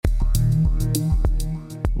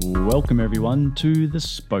Welcome everyone to The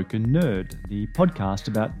Spoken Nerd, the podcast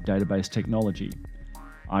about database technology.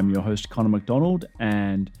 I'm your host Connor McDonald,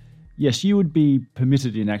 and yes, you would be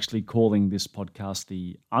permitted in actually calling this podcast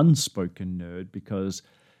The Unspoken Nerd because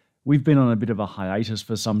we've been on a bit of a hiatus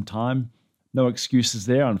for some time. No excuses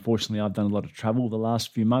there. Unfortunately, I've done a lot of travel the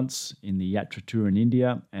last few months in the Yatra tour in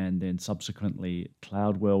India and then subsequently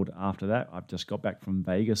Cloud World after that. I've just got back from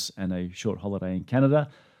Vegas and a short holiday in Canada.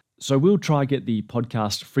 So we'll try get the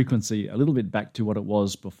podcast frequency a little bit back to what it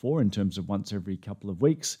was before in terms of once every couple of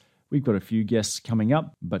weeks. We've got a few guests coming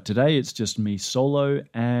up, but today it's just me solo,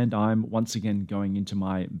 and I'm once again going into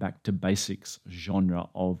my back to basics genre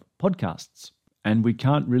of podcasts. And we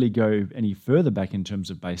can't really go any further back in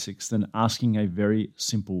terms of basics than asking a very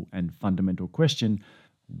simple and fundamental question: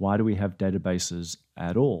 why do we have databases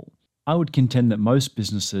at all? I would contend that most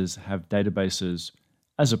businesses have databases,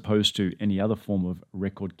 as opposed to any other form of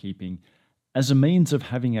record keeping, as a means of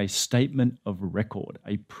having a statement of record,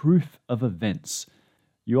 a proof of events.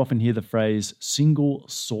 You often hear the phrase single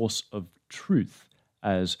source of truth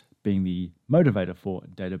as being the motivator for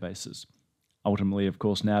databases. Ultimately, of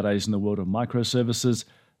course, nowadays in the world of microservices,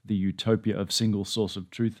 the utopia of single source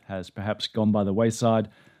of truth has perhaps gone by the wayside.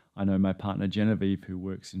 I know my partner Genevieve, who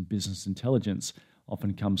works in business intelligence,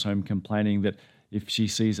 often comes home complaining that if she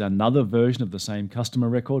sees another version of the same customer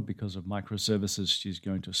record because of microservices, she's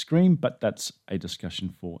going to scream, but that's a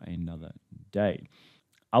discussion for another day.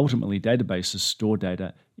 Ultimately, databases store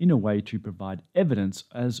data in a way to provide evidence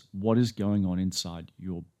as what is going on inside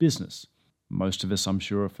your business. Most of us, I'm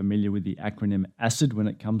sure, are familiar with the acronym ACID when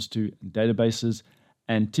it comes to databases,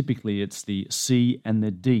 and typically it's the C and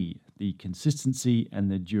the D, the consistency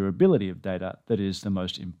and the durability of data, that is the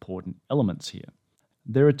most important elements here.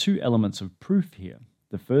 There are two elements of proof here.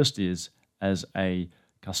 The first is, as a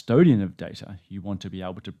custodian of data, you want to be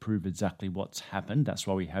able to prove exactly what's happened. That's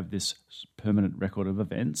why we have this permanent record of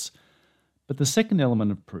events. But the second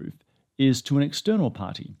element of proof is to an external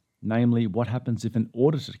party, namely what happens if an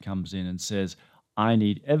auditor comes in and says, I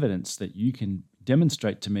need evidence that you can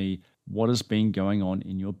demonstrate to me what has been going on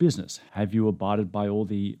in your business. Have you abided by all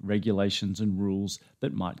the regulations and rules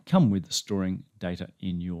that might come with storing data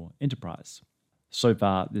in your enterprise? So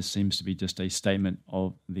far, this seems to be just a statement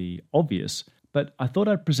of the obvious, but I thought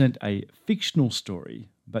I'd present a fictional story,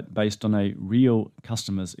 but based on a real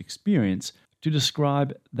customer's experience, to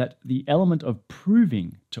describe that the element of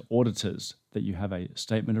proving to auditors that you have a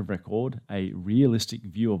statement of record, a realistic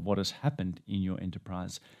view of what has happened in your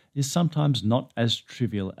enterprise, is sometimes not as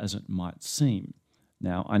trivial as it might seem.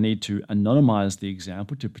 Now, I need to anonymize the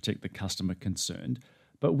example to protect the customer concerned,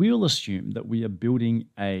 but we'll assume that we are building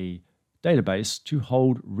a database to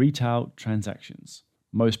hold retail transactions.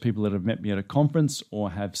 Most people that have met me at a conference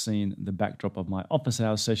or have seen the backdrop of my office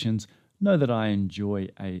hours sessions know that I enjoy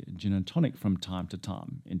a gin and tonic from time to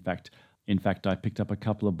time. In fact, I picked up a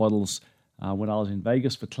couple of bottles when I was in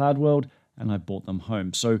Vegas for Cloud World, and I brought them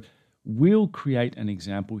home. So we'll create an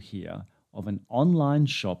example here of an online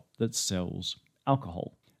shop that sells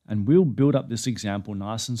alcohol. And we'll build up this example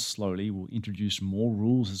nice and slowly. We'll introduce more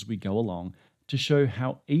rules as we go along to show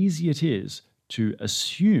how easy it is to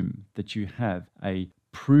assume that you have a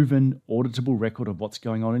proven, auditable record of what's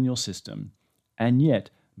going on in your system, and yet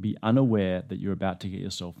be unaware that you're about to get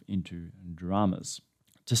yourself into dramas.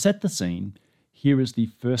 To set the scene, here is the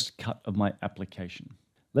first cut of my application.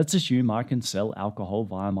 Let's assume I can sell alcohol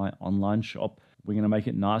via my online shop. We're going to make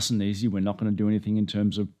it nice and easy. We're not going to do anything in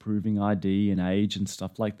terms of proving ID and age and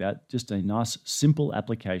stuff like that. Just a nice, simple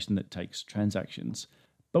application that takes transactions.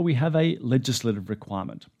 But we have a legislative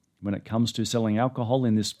requirement. When it comes to selling alcohol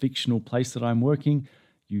in this fictional place that I'm working,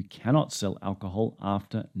 you cannot sell alcohol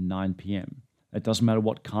after 9 p.m. It doesn't matter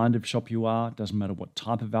what kind of shop you are, it doesn't matter what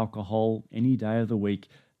type of alcohol, any day of the week.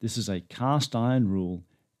 This is a cast iron rule.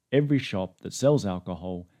 Every shop that sells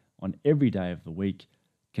alcohol on every day of the week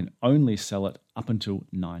can only sell it up until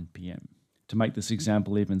 9 p.m. To make this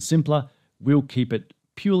example even simpler, we'll keep it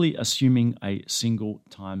purely assuming a single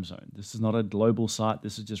time zone. This is not a global site.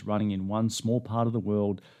 This is just running in one small part of the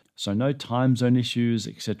world. So no time zone issues,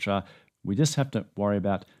 etc. We just have to worry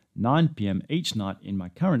about 9 p.m. each night in my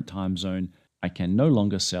current time zone. I can no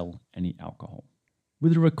longer sell any alcohol.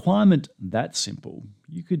 With a requirement that simple,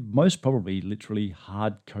 you could most probably literally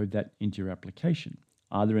hard code that into your application,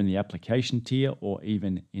 either in the application tier or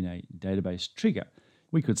even in a database trigger.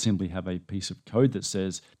 We could simply have a piece of code that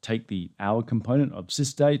says, take the hour component of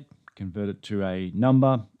sysdate, convert it to a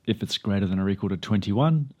number. If it's greater than or equal to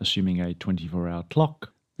 21, assuming a 24-hour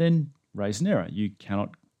clock, then raise an error. You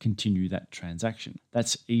cannot continue that transaction.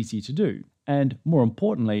 That's easy to do. And more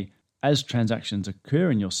importantly, as transactions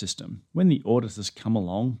occur in your system, when the auditors come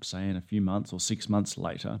along, say in a few months or 6 months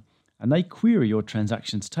later, and they query your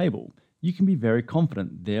transactions table, you can be very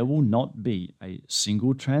confident there will not be a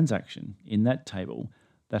single transaction in that table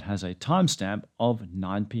that has a timestamp of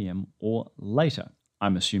 9 p.m. or later.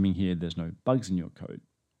 I'm assuming here there's no bugs in your code.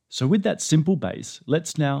 So with that simple base,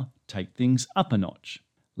 let's now take things up a notch.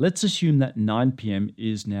 Let's assume that 9 p.m.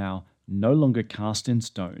 is now no longer cast in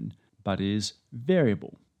stone, but is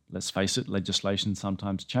variable. Let's face it, legislation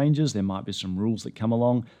sometimes changes. There might be some rules that come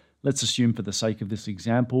along. Let's assume for the sake of this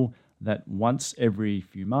example that once every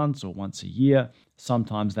few months or once a year,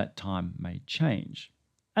 sometimes that time may change.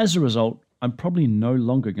 As a result, I'm probably no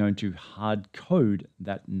longer going to hard code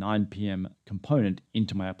that 9 p.m. component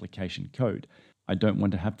into my application code. I don't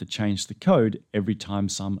want to have to change the code every time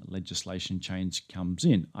some legislation change comes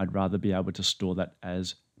in. I'd rather be able to store that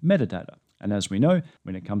as metadata. And as we know,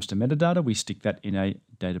 when it comes to metadata, we stick that in a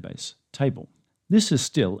database table. This is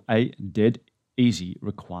still a dead easy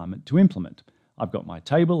requirement to implement. I've got my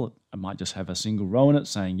table. I might just have a single row in it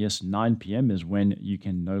saying, yes, 9 p.m. is when you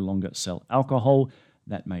can no longer sell alcohol.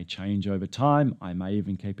 That may change over time. I may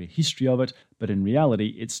even keep a history of it, but in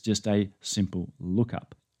reality, it's just a simple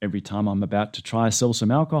lookup. Every time I'm about to try sell some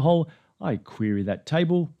alcohol, I query that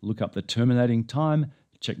table, look up the terminating time,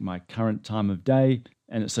 check my current time of day,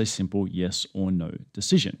 and it's a simple yes or no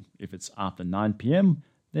decision. If it's after 9 p.m.,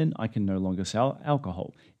 then I can no longer sell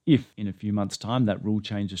alcohol. If in a few months' time that rule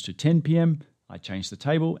changes to 10 p.m., I change the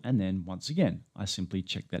table, and then once again, I simply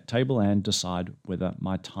check that table and decide whether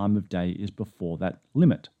my time of day is before that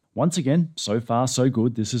limit. Once again, so far so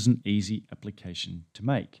good. This is an easy application to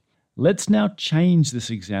make. Let's now change this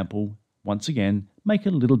example, once again, make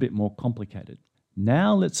it a little bit more complicated.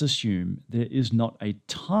 Now let's assume there is not a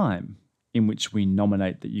time in which we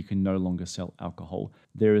nominate that you can no longer sell alcohol.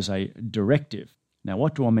 There is a directive. Now,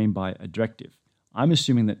 what do I mean by a directive? I'm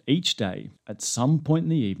assuming that each day, at some point in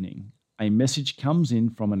the evening, a message comes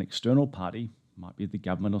in from an external party, might be the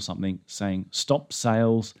government or something, saying stop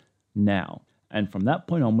sales now. And from that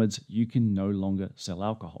point onwards, you can no longer sell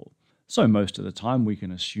alcohol. So most of the time, we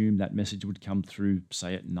can assume that message would come through,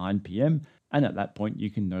 say, at 9 p.m., and at that point,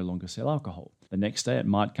 you can no longer sell alcohol. The next day, it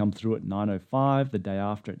might come through at 9:05, the day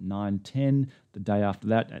after at 9:10, the day after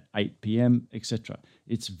that at 8 p.m., etc.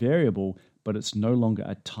 It's variable, but it's no longer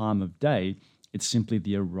a time of day. It's simply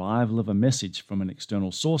the arrival of a message from an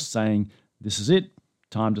external source saying, this is it,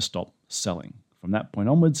 time to stop selling. From that point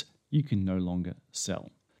onwards, you can no longer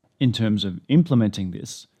sell. In terms of implementing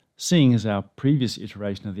this, seeing as our previous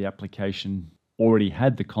iteration of the application already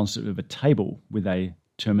had the concept of a table with a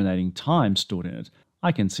terminating time stored in it,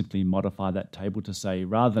 I can simply modify that table to say,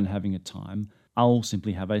 rather than having a time, I'll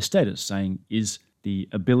simply have a status saying, is the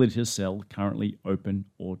ability to sell currently open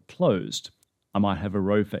or closed? I might have a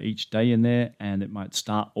row for each day in there, and it might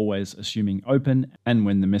start always assuming open. And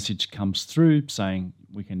when the message comes through saying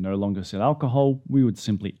we can no longer sell alcohol, we would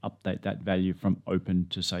simply update that value from open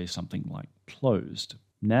to say something like closed.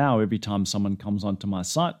 Now, every time someone comes onto my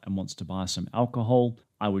site and wants to buy some alcohol,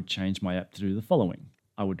 I would change my app to do the following.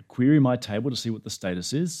 I would query my table to see what the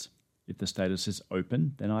status is. If the status is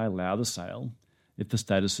open, then I allow the sale. If the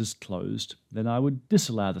status is closed, then I would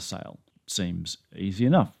disallow the sale. Seems easy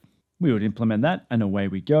enough. We would implement that, and away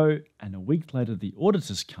we go. And a week later, the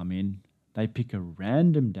auditors come in, they pick a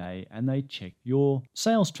random day, and they check your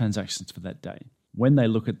sales transactions for that day. When they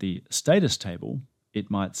look at the status table, it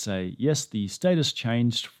might say, yes, the status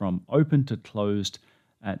changed from open to closed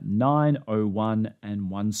at 9:01 and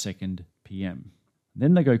 1 second p.m.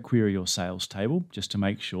 Then they go query your sales table just to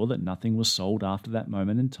make sure that nothing was sold after that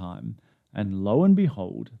moment in time. And lo and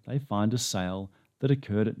behold, they find a sale that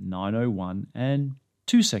occurred at 9:01 and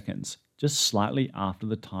 2 seconds, just slightly after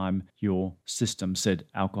the time your system said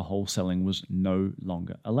alcohol selling was no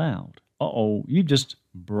longer allowed. You've just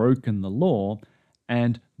broken the law,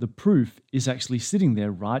 and the proof is actually sitting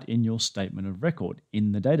there right in your statement of record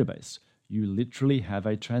in the database. You literally have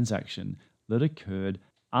a transaction that occurred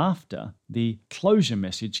after the closure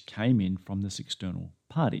message came in from this external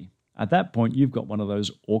party. At that point, you've got one of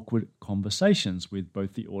those awkward conversations with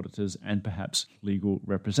both the auditors and perhaps legal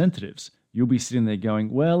representatives. You'll be sitting there going,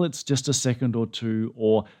 well, it's just a second or two,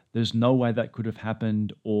 or there's no way that could have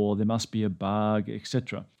happened, or there must be a bug,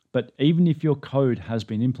 etc. But even if your code has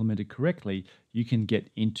been implemented correctly, you can get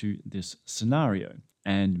into this scenario.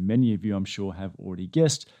 And many of you, I'm sure, have already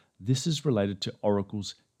guessed, this is related to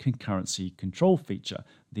Oracle's concurrency control feature,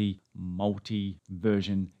 the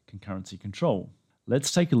multi-version concurrency control.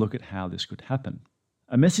 Let's take a look at how this could happen.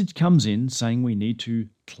 A message comes in saying we need to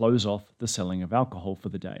close off the selling of alcohol for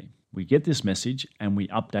the day. We get this message and we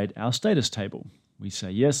update our status table. We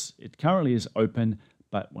say, yes, it currently is open,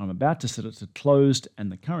 but I'm about to set it to closed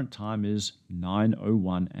and the current time is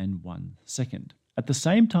 9:01 and 1 second. At the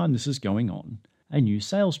same time this is going on, a new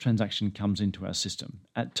sales transaction comes into our system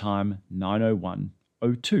at time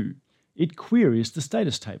 9:01:02. It queries the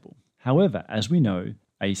status table. However, as we know,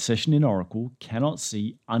 a session in Oracle cannot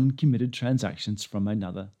see uncommitted transactions from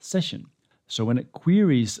another session. So when it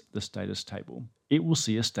queries the status table, it will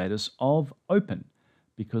see a status of open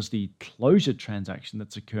because the closure transaction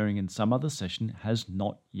that's occurring in some other session has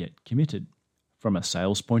not yet committed. From a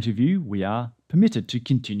sales point of view, we are permitted to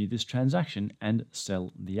continue this transaction and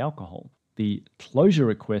sell the alcohol. The closure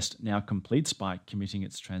request now completes by committing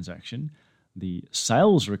its transaction. The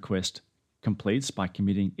sales request completes by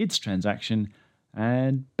committing its transaction,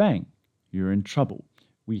 and bang, you're in trouble.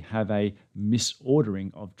 We have a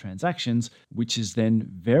misordering of transactions, which is then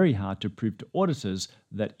very hard to prove to auditors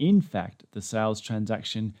that in fact the sales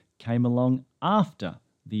transaction came along after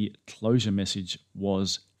the closure message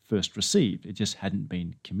was first received. It just hadn't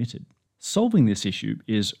been committed. Solving this issue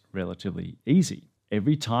is relatively easy.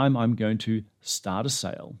 Every time I'm going to start a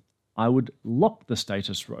sale, I would lock the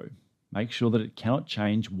status row, make sure that it cannot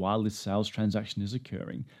change while this sales transaction is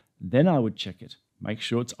occurring. Then I would check it, make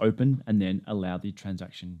sure it's open, and then allow the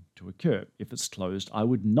transaction to occur. If it's closed, I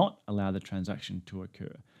would not allow the transaction to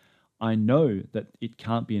occur. I know that it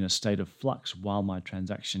can't be in a state of flux while my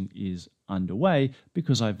transaction is underway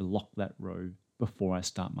because I've locked that row before I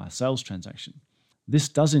start my sales transaction. This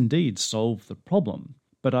does indeed solve the problem,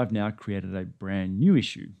 but I've now created a brand new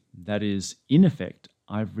issue. That is, in effect,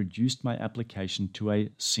 I've reduced my application to a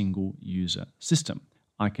single user system.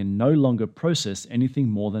 I can no longer process anything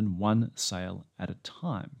more than one sale at a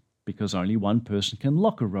time because only one person can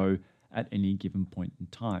lock a row at any given point in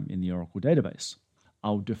time in the Oracle database.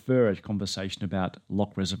 I'll defer a conversation about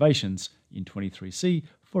lock reservations in 23C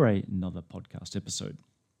for another podcast episode.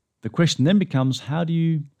 The question then becomes, how do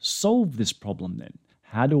you solve this problem then?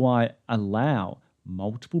 How do I allow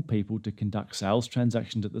multiple people to conduct sales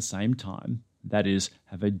transactions at the same time, that is,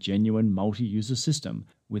 have a genuine multi-user system,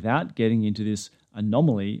 without getting into this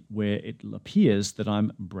anomaly where it appears that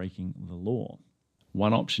I'm breaking the law?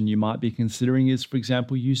 One option you might be considering is, for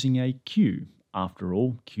example, using a queue. After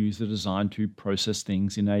all, queues are designed to process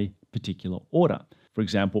things in a particular order. For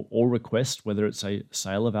example, all requests, whether it's a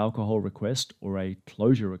sale of alcohol request or a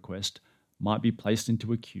closure request, might be placed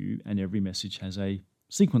into a queue and every message has a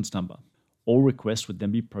sequence number. All requests would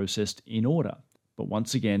then be processed in order. But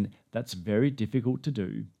once again, that's very difficult to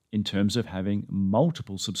do in terms of having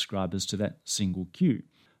multiple subscribers to that single queue.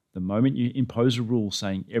 The moment you impose a rule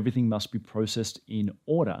saying everything must be processed in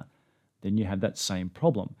order, then you have that same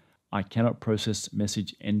problem. I cannot process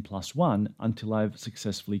message n+1 until I've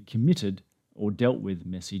successfully committed or dealt with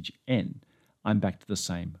message n. I'm back to the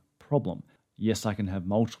same problem. Yes, I can have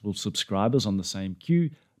multiple subscribers on the same queue,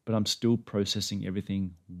 but I'm still processing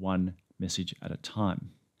everything one message at a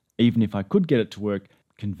time. Even if I could get it to work,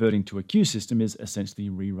 converting to a queue system is essentially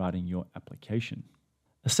rewriting your application.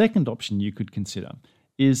 A second option you could consider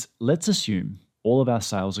is, let's assume all of our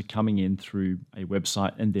sales are coming in through a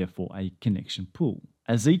website and therefore a connection pool.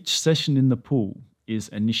 As each session in the pool is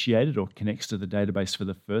initiated or connects to the database for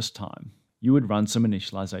the first time, you would run some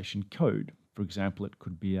initialization code. For example, it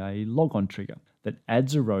could be a logon trigger that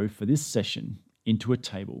adds a row for this session into a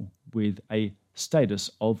table with a status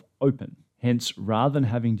of open. Hence, rather than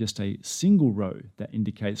having just a single row that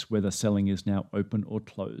indicates whether selling is now open or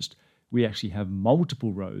closed, we actually have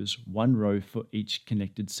multiple rows, one row for each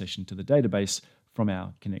connected session to the database from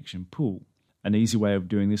our connection pool. An easy way of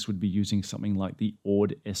doing this would be using something like the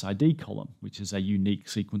ORD SID column, which is a unique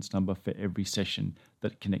sequence number for every session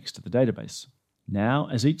that connects to the database. Now,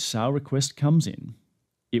 as each sale request comes in,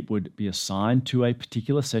 it would be assigned to a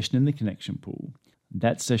particular session in the connection pool.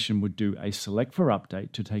 That session would do a select for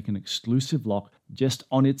update to take an exclusive lock just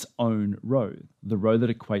on its own row, the row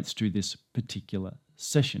that equates to this particular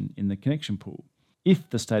session in the connection pool. If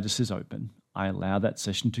the status is open, I allow that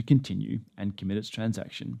session to continue and commit its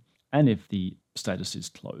transaction, and if the status is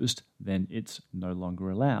closed, then it's no longer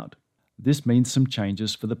allowed. This means some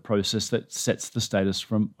changes for the process that sets the status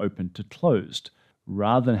from open to closed.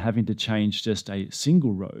 Rather than having to change just a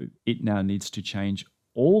single row, it now needs to change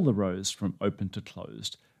all the rows from open to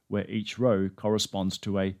closed, where each row corresponds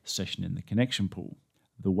to a session in the connection pool.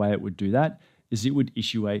 The way it would do that is it would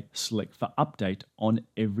issue a select for update on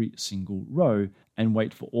every single row and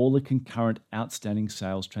wait for all the concurrent outstanding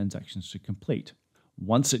sales transactions to complete.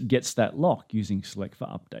 Once it gets that lock using select for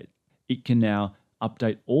update, it can now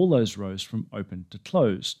update all those rows from open to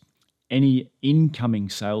closed. Any incoming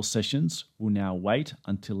sales sessions will now wait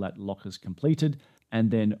until that lock is completed, And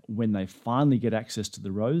then when they finally get access to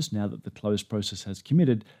the rows, now that the close process has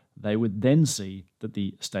committed, they would then see that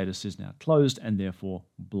the status is now closed and therefore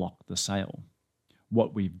block the sale.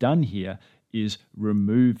 What we've done here is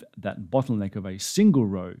remove that bottleneck of a single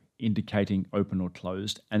row indicating open or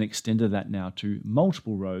closed and extended that now to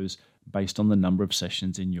multiple rows based on the number of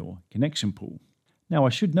sessions in your connection pool. Now, I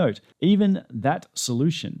should note, even that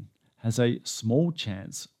solution has a small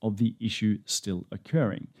chance of the issue still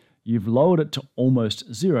occurring. You've lowered it to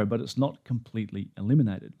almost zero, but it's not completely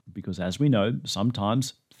eliminated because, as we know,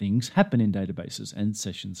 sometimes things happen in databases and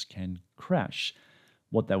sessions can crash.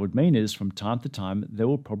 What that would mean is from time to time, there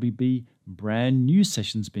will probably be brand new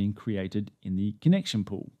sessions being created in the connection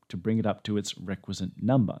pool to bring it up to its requisite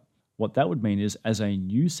number. What that would mean is as a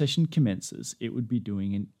new session commences, it would be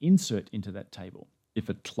doing an insert into that table. If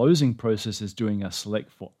a closing process is doing a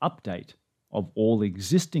select for update of all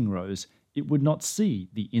existing rows, it would not see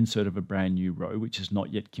the insert of a brand new row, which is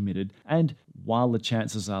not yet committed. And while the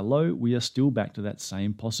chances are low, we are still back to that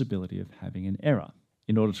same possibility of having an error.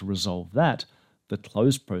 In order to resolve that, the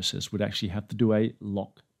close process would actually have to do a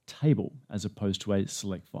lock table as opposed to a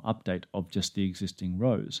select for update of just the existing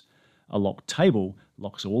rows. A lock table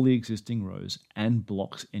locks all the existing rows and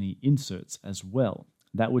blocks any inserts as well.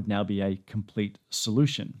 That would now be a complete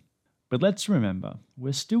solution. But let's remember,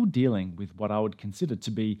 we're still dealing with what I would consider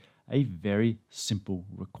to be a very simple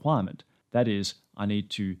requirement. That is, I need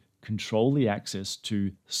to control the access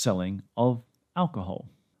to selling of alcohol.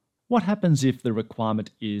 What happens if the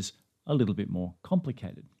requirement is a little bit more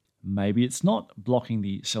complicated? Maybe it's not blocking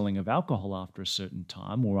the selling of alcohol after a certain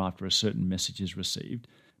time or after a certain message is received.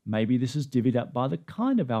 Maybe this is divvied up by the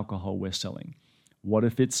kind of alcohol we're selling. What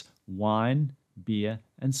if it's wine, beer,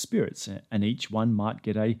 and spirits, and each one might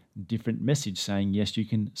get a different message saying, yes, you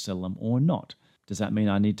can sell them or not? Does that mean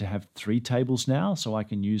I need to have 3 tables now so I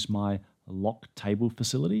can use my lock table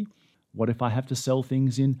facility? What if I have to sell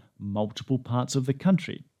things in multiple parts of the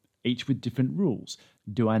country, each with different rules?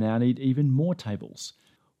 Do I now need even more tables?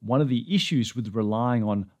 One of the issues with relying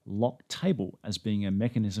on lock table as being a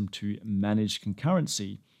mechanism to manage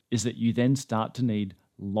concurrency is that you then start to need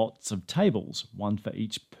lots of tables, one for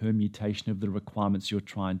each permutation of the requirements you're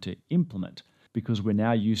trying to implement, because we're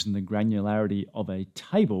now using the granularity of a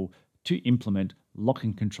table to implement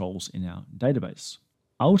locking controls in our database.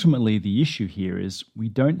 Ultimately, the issue here is we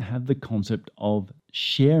don't have the concept of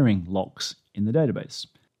sharing locks in the database.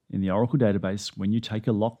 In the Oracle database, when you take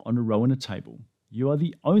a lock on a row in a table, you are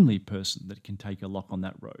the only person that can take a lock on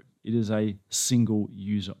that row. It is a single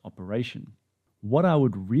user operation. What I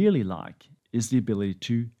would really like is the ability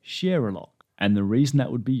to share a lock. And the reason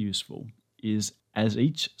that would be useful is as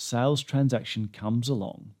each sales transaction comes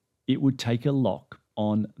along, it would take a lock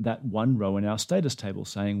on that one row in our status table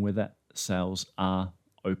saying whether sales are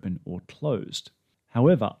open or closed.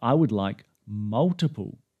 However, I would like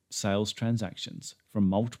multiple sales transactions from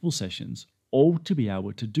multiple sessions all to be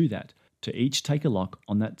able to do that, to each take a lock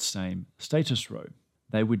on that same status row.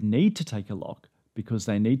 They would need to take a lock because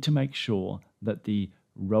they need to make sure that the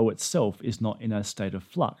row itself is not in a state of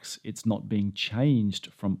flux. It's not being changed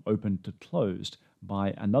from open to closed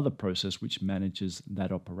by another process which manages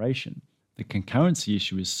that operation. The concurrency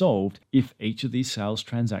issue is solved if each of these sales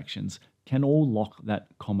transactions can all lock that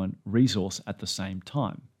common resource at the same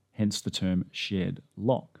time, hence the term shared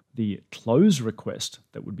lock. The close request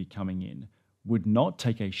that would be coming in would not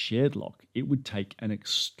take a shared lock, it would take an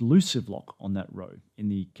exclusive lock on that row in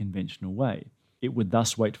the conventional way. It would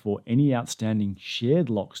thus wait for any outstanding shared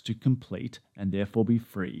locks to complete and therefore be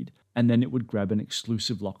freed, and then it would grab an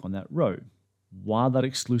exclusive lock on that row. While that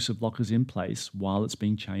exclusive lock is in place, while it's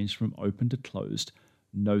being changed from open to closed,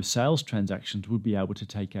 no sales transactions would be able to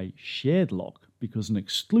take a shared lock because an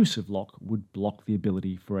exclusive lock would block the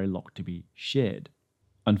ability for a lock to be shared.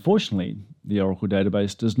 Unfortunately, the Oracle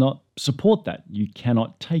database does not support that. You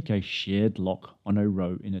cannot take a shared lock on a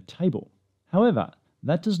row in a table. However,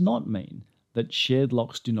 that does not mean that shared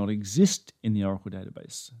locks do not exist in the Oracle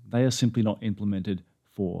database. They are simply not implemented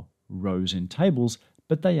for rows in tables,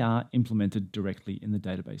 but they are implemented directly in the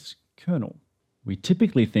database kernel. We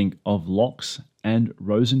typically think of locks and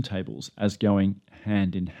rows and tables as going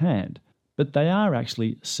hand in hand, but they are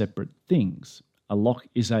actually separate things. A lock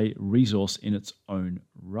is a resource in its own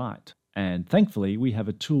right. And thankfully, we have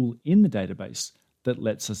a tool in the database that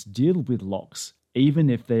lets us deal with locks, even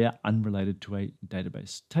if they are unrelated to a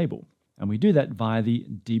database table. And we do that via the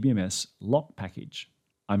DBMS lock package.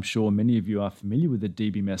 I'm sure many of you are familiar with the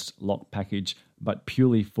DBMS lock package, but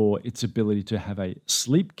purely for its ability to have a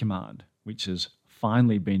sleep command, which has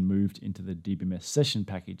finally been moved into the DBMS session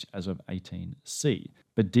package as of 18C.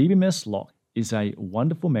 But DBMS lock is a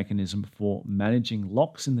wonderful mechanism for managing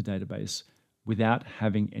locks in the database without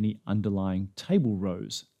having any underlying table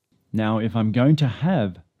rows. Now, if I'm going to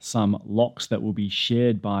have some locks that will be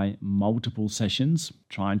shared by multiple sessions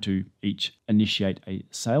trying to each initiate a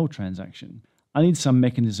sale transaction, I need some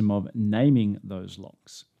mechanism of naming those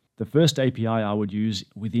locks. The first API I would use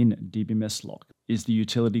within DBMS Lock is the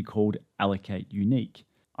utility called Allocate Unique.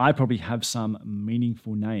 I probably have some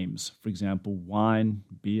meaningful names, for example, wine,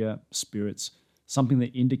 beer, spirits, something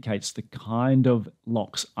that indicates the kind of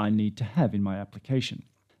locks I need to have in my application.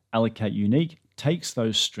 Allocate Unique takes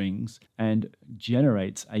those strings and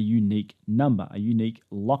generates a unique number, a unique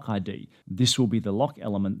lock ID. This will be the lock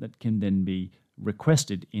element that can then be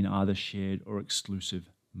requested in either shared or exclusive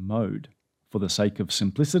mode. For the sake of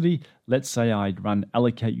simplicity, let's say I'd run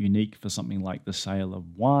Allocate Unique for something like the sale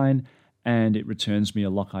of wine, and it returns me a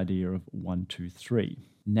lock ID of 123.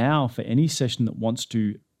 Now, for any session that wants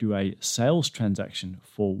to do a sales transaction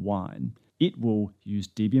for wine, it will use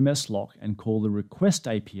DBMS Lock and call the request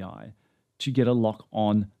API to get a lock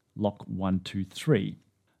on lock 123.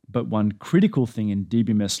 But one critical thing in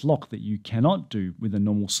DBMS Lock that you cannot do with a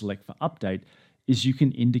normal select for update is you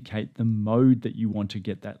can indicate the mode that you want to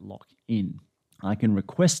get that lock in. I can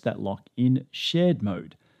request that lock in shared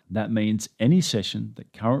mode. That means any session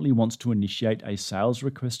that currently wants to initiate a sales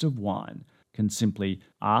request of wine can simply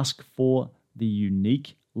ask for the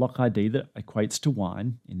unique lock ID that equates to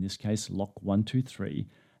wine, in this case lock 123,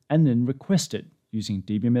 and then request it using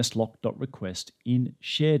DBMS lock.request in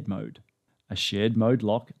shared mode. A shared mode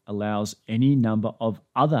lock allows any number of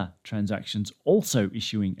other transactions also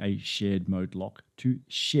issuing a shared mode lock to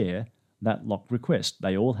share that lock request.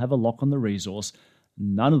 They all have a lock on the resource.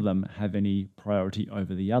 None of them have any priority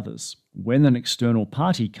over the others. When an external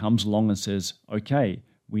party comes along and says, okay,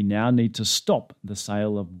 we now need to stop the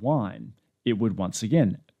sale of wine, it would once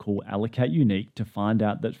again call Allocate Unique to find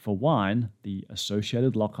out that for wine, the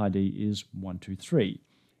associated lock ID is 123.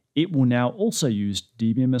 It will now also use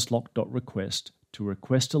DBMS lock.request to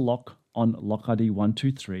request a lock on lock ID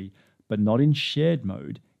 123, but not in shared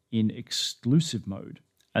mode, in exclusive mode.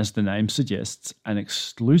 As the name suggests, an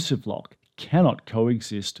exclusive lock cannot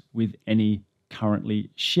coexist with any currently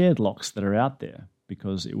shared locks that are out there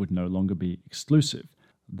because it would no longer be exclusive.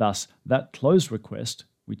 Thus, that close request,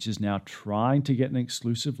 which is now trying to get an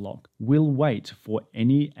exclusive lock, will wait for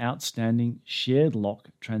any outstanding shared lock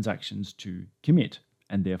transactions to commit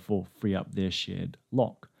and therefore free up their shared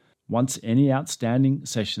lock. Once any outstanding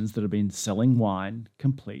sessions that have been selling wine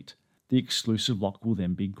complete, the exclusive lock will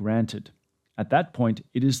then be granted. At that point,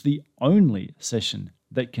 it is the only session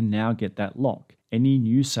that can now get that lock. Any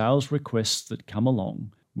new sales requests that come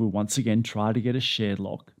along will once again try to get a shared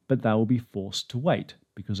lock, but they will be forced to wait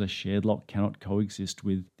because a shared lock cannot coexist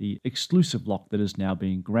with the exclusive lock that is now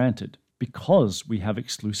being granted. Because we have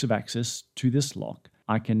exclusive access to this lock,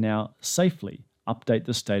 I can now safely update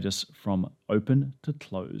the status from open to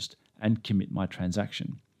closed and commit my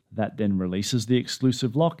transaction. That then releases the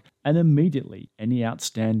exclusive lock, and immediately any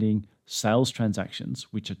outstanding sales transactions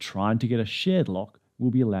which are trying to get a shared lock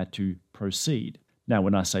will be allowed to proceed. Now,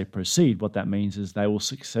 when I say proceed, what that means is they will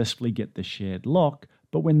successfully get the shared lock,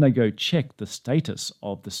 but when they go check the status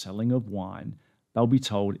of the selling of wine, they'll be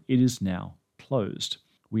told it is now closed.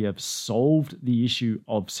 We have solved the issue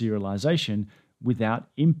of serialization without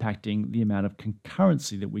impacting the amount of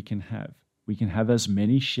concurrency that we can have. We can have as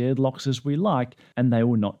many shared locks as we like, and they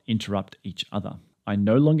will not interrupt each other. I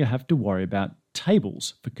no longer have to worry about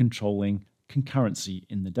tables for controlling concurrency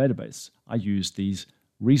in the database. I use these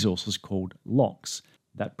resources called locks.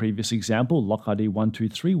 That previous example, lock ID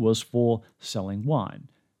 123, was for selling wine.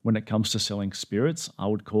 When it comes to selling spirits, I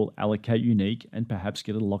would call Allocate Unique and perhaps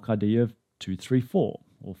get a lock ID of 234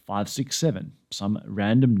 or 567, some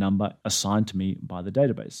random number assigned to me by the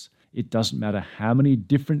database. It doesn't matter how many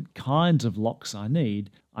different kinds of locks I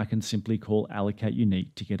need, I can simply call Allocate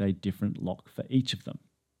Unique to get a different lock for each of them.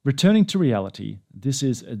 Returning to reality, this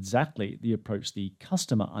is exactly the approach the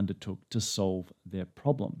customer undertook to solve their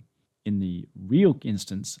problem. In the real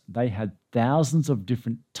instance, they had thousands of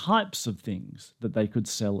different types of things that they could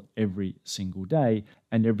sell every single day,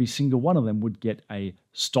 and every single one of them would get a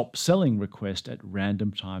stop selling request at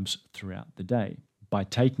random times throughout the day. By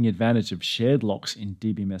taking advantage of shared locks in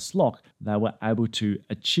DBMS Lock, they were able to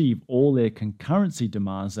achieve all their concurrency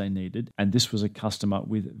demands they needed, and this was a customer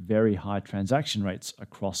with very high transaction rates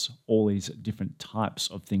across all these different types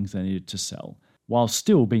of things they needed to sell, while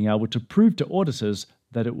still being able to prove to auditors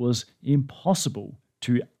that it was impossible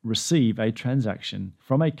to receive a transaction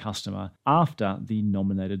from a customer after the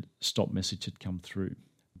nominated stop message had come through.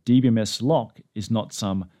 DBMS Lock is not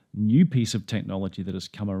some new piece of technology that has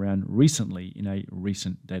come around recently in a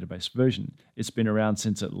recent database version. It's been around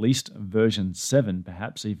since at least version 7,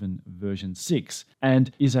 perhaps even version 6,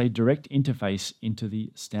 and is a direct interface into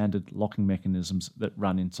the standard locking mechanisms that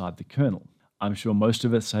run inside the kernel. I'm sure most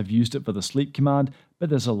of us have used it for the sleep command, but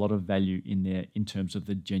there's a lot of value in there in terms of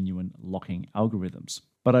the genuine locking algorithms.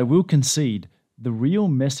 But I will concede the real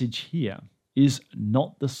message here is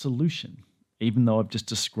not the solution, even though I've just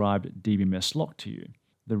described DBMS lock to you.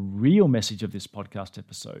 The real message of this podcast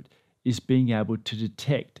episode is being able to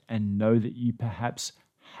detect and know that you perhaps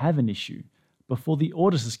have an issue before the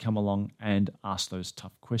auditors come along and ask those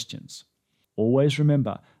tough questions. Always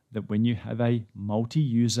remember that when you have a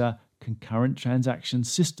multi-user concurrent transaction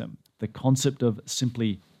system, the concept of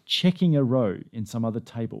simply checking a row in some other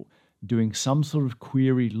table, doing some sort of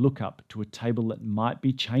query lookup to a table that might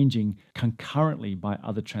be changing concurrently by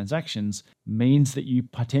other transactions means that you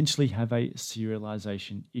potentially have a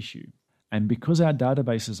serialization issue. And because our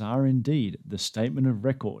databases are indeed the statement of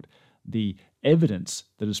record, the evidence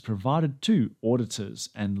that is provided to auditors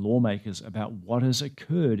and lawmakers about what has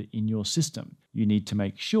occurred in your system, you need to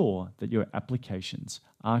make sure that your applications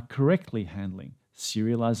are correctly handling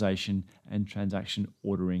serialization and transaction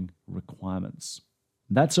ordering requirements.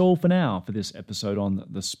 That's all for now for this episode on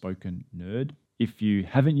The Spoken Nerd. If you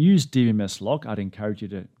haven't used DBMS Lock, I'd encourage you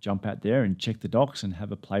to jump out there and check the docs and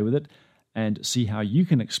have a play with it and see how you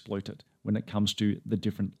can exploit it when it comes to the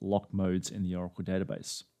different lock modes in the Oracle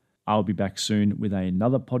database. I'll be back soon with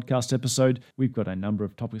another podcast episode. We've got a number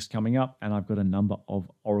of topics coming up, and I've got a number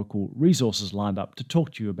of Oracle resources lined up to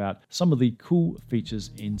talk to you about some of the cool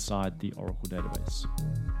features inside the Oracle database.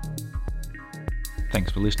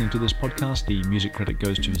 Thanks for listening to this podcast. The music credit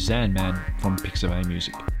goes to Zanman from Pixabay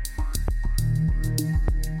Music.